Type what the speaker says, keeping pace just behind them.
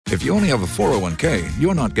If you only have a 401k,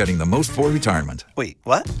 you're not getting the most for retirement. Wait,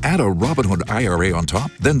 what? Add a Robinhood IRA on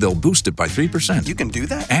top, then they'll boost it by 3%. You can do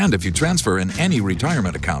that? And if you transfer in any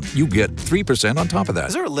retirement account, you get 3% on top of that.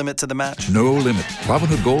 Is there a limit to the match? No limit.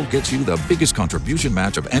 Robinhood Gold gets you the biggest contribution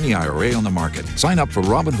match of any IRA on the market. Sign up for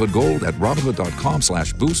Robinhood Gold at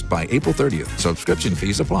Robinhood.com/boost by April 30th. Subscription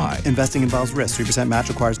fees apply. Investing involves risk. 3% match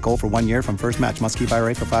requires gold for 1 year from first match. Must keep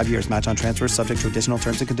IRA for 5 years. Match on transfers subject to additional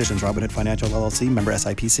terms and conditions. Robinhood Financial LLC, member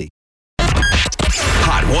SIPC.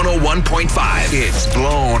 Hot 101.5. It's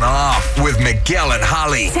Blown Off with Miguel and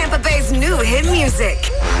Holly. Tampa Bay's new hit music.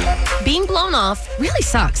 Being blown off really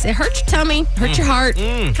sucks. It hurts your tummy, hurts your heart,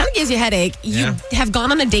 kind of gives you a headache. You have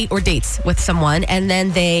gone on a date or dates with someone, and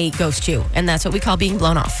then they ghost you. And that's what we call being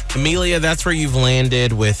blown off. Emilia, that's where you've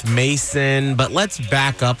landed with Mason. But let's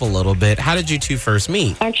back up a little bit. How did you two first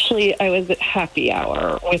meet? Actually, I was at happy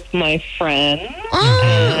hour with my friend,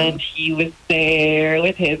 and he was there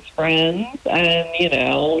with his friends, and,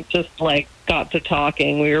 just got to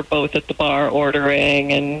talking. We were both at the bar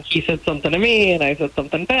ordering, and he said something to me, and I said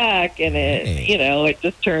something back, and it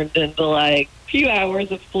just turned into a few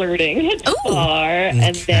hours of flirting at the bar,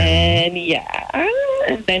 and then he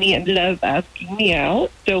ended up asking me out.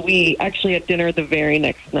 So we actually had dinner the very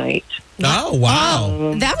next night. Oh,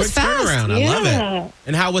 wow. That was Quick fast. turnaround. I love it.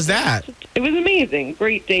 And how was that? It was amazing.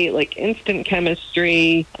 Great date, instant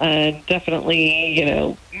chemistry, and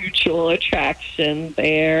definitely, mutual attraction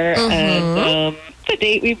there. And the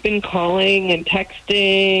date we've been calling and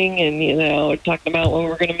texting and, talking about when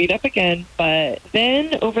we're going to meet up again. But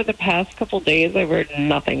then over the past couple days, I've heard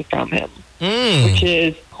nothing from him, which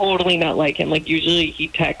is totally not like him. Usually he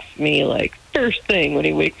texts me, first thing when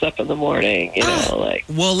he wakes up in the morning,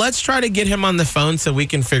 Well, let's try to get him on the phone so we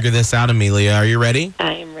can figure this out, Emilia. Are you ready?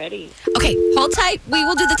 I am ready. Okay, hold tight. We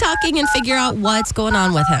will do the talking and figure out what's going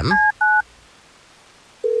on with him.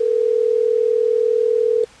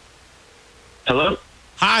 Hello?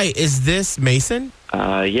 Hi, is this Mason?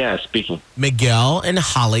 Yeah, speaking. Miguel and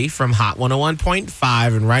Holly from Hot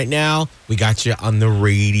 101.5. And right now, we got you on the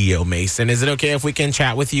radio, Mason. Is it okay if we can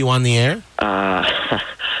chat with you on the air?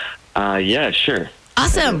 Yeah, sure.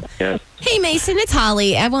 Awesome. Yeah. Hey, Mason, it's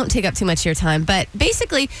Holly. I won't take up too much of your time, but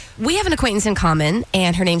basically, we have an acquaintance in common,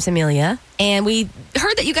 and her name's Emilia, and we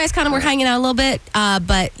heard that you guys kind of were hanging out a little bit,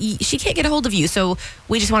 but she can't get a hold of you, so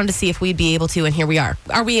we just wanted to see if we'd be able to, and here we are.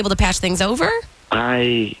 Are we able to patch things over?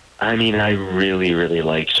 I really, really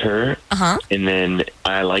liked her. And then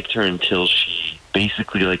I liked her until she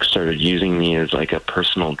basically started using me as a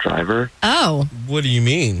personal driver. Oh. What do you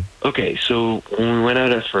mean? Okay, so when we went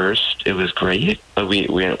out at first, it was great. We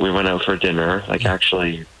went out for dinner,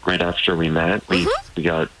 actually right after we met. We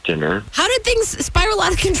got dinner. How did things spiral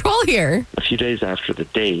out of control here? A few days after the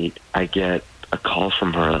date, I get a call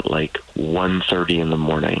from her at 1:30 in the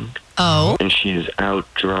morning. Oh. And she's out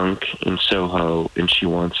drunk in Soho, and she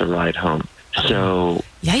wants a ride home. So,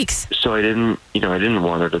 yikes. So I didn't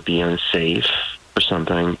want her to be unsafe or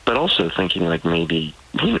something, but also thinking maybe,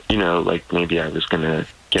 maybe I was going to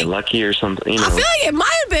get lucky or something, I feel like it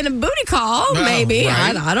might have been a booty call, maybe.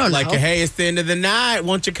 Right. I don't know. Hey, it's the end of the night.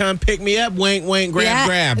 Won't you come pick me up? Wink, wink,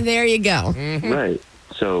 grab. There you go. Right.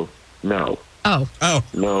 So, no. Oh.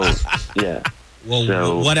 No, yeah. Well,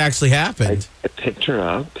 so what actually happened? I picked her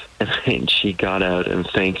up, and she got out and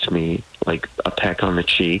thanked me, a peck on the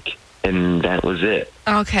cheek, and that was it.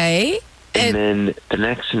 Okay. And then the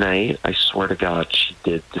next night, I swear to God, she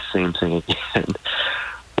did the same thing again.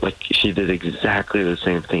 She did exactly the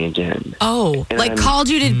same thing again. Oh, and called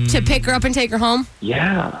you to pick her up and take her home?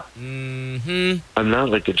 Yeah. I'm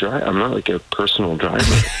not I'm not a personal driver.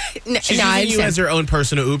 She's using you as her own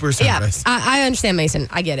personal Uber service. Yeah, I understand, Mason.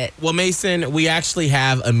 I get it. Well, Mason, we actually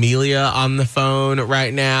have Emilia on the phone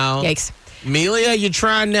right now. Yikes. Emilia, you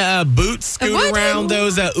trying to scoot around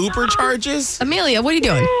those Uber charges? Emilia, what are you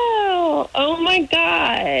doing? Oh my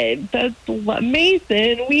God. That's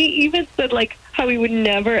Mason. We even said how we would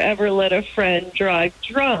never ever let a friend drive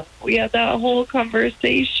drunk. We had that whole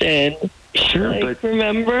conversation. Sure, but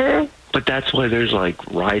remember? But that's why there's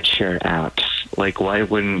rideshare apps. Why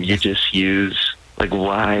wouldn't you just use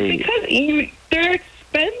why? Because they're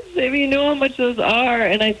expensive. You know how much those are,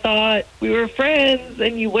 and I thought we were friends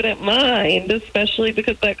and you wouldn't mind, especially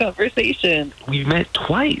because of that conversation. We met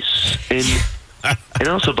twice, and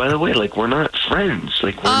also, by the way, we're not friends.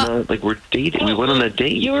 We're not, we're dating. We went on a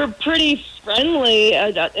date. You were pretty friendly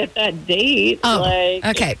at that date. Oh,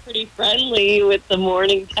 okay. Pretty friendly with the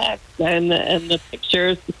morning text and the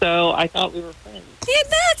pictures. So I thought we were friends.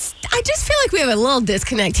 I just feel like we have a little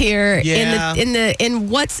disconnect here Yeah. in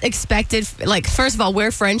what's expected. Like, first of all,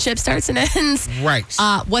 where friendship starts and ends. Right.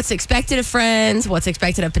 What's expected of friends, what's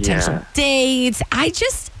expected of potential dates.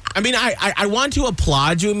 I want to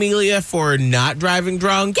applaud you, Emilia, for not driving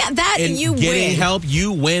drunk. Yeah, that and you getting win. help.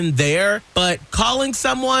 You win there. But calling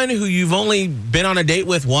someone who you've only been on a date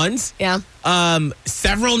with once,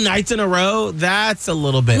 several nights in a row, that's a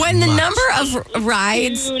little bit When the much. number of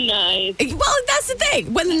rides, Too nice. well, that's the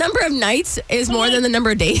thing. When the number of nights is more than the number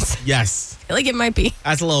of dates, Yes, I feel like it might be.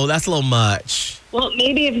 that's a little much. Well,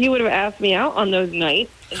 maybe if you would have asked me out on those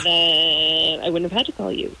nights, then I wouldn't have had to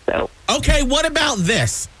call you. So Okay, what about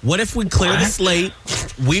this? What if we clear the slate?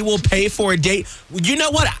 We will pay for a date. You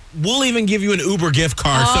know what? We'll even give you an Uber gift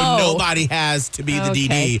card so nobody has to be the Okay.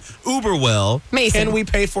 DD. Uber will. Mason. Can we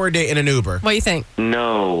pay for a date in an Uber? What do you think?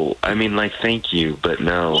 No, I mean, like, thank you, but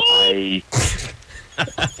no.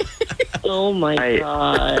 oh my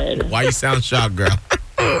God. Why you sound shocked, girl?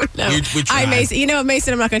 No. We tried. Mason. You know what,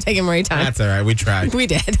 Mason? I'm not going to take him more time. That's all right. We tried. We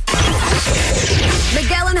did.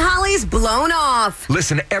 Miguel and Holly's Blown Off.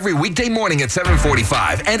 Listen every weekday morning at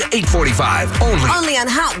 7:45 and 8:45 only Only on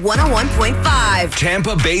Hot 101.5.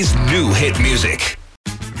 Tampa Bay's new hit music.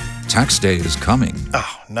 Tax day is coming.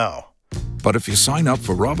 Oh, no. But if you sign up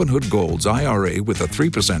for Robinhood Gold's IRA with a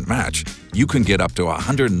 3% match, you can get up to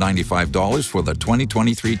 $195 for the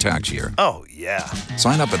 2023 tax year. Oh, yeah.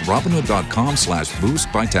 Sign up at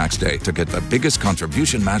Robinhood.com/boost by tax day to get the biggest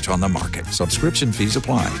contribution match on the market. Subscription fees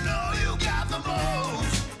apply.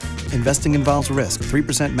 Investing involves risk.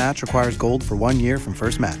 3% match requires gold for 1 year from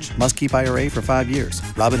first match. Must keep IRA for 5 years.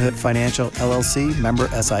 Robinhood Financial, LLC, member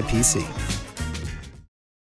SIPC.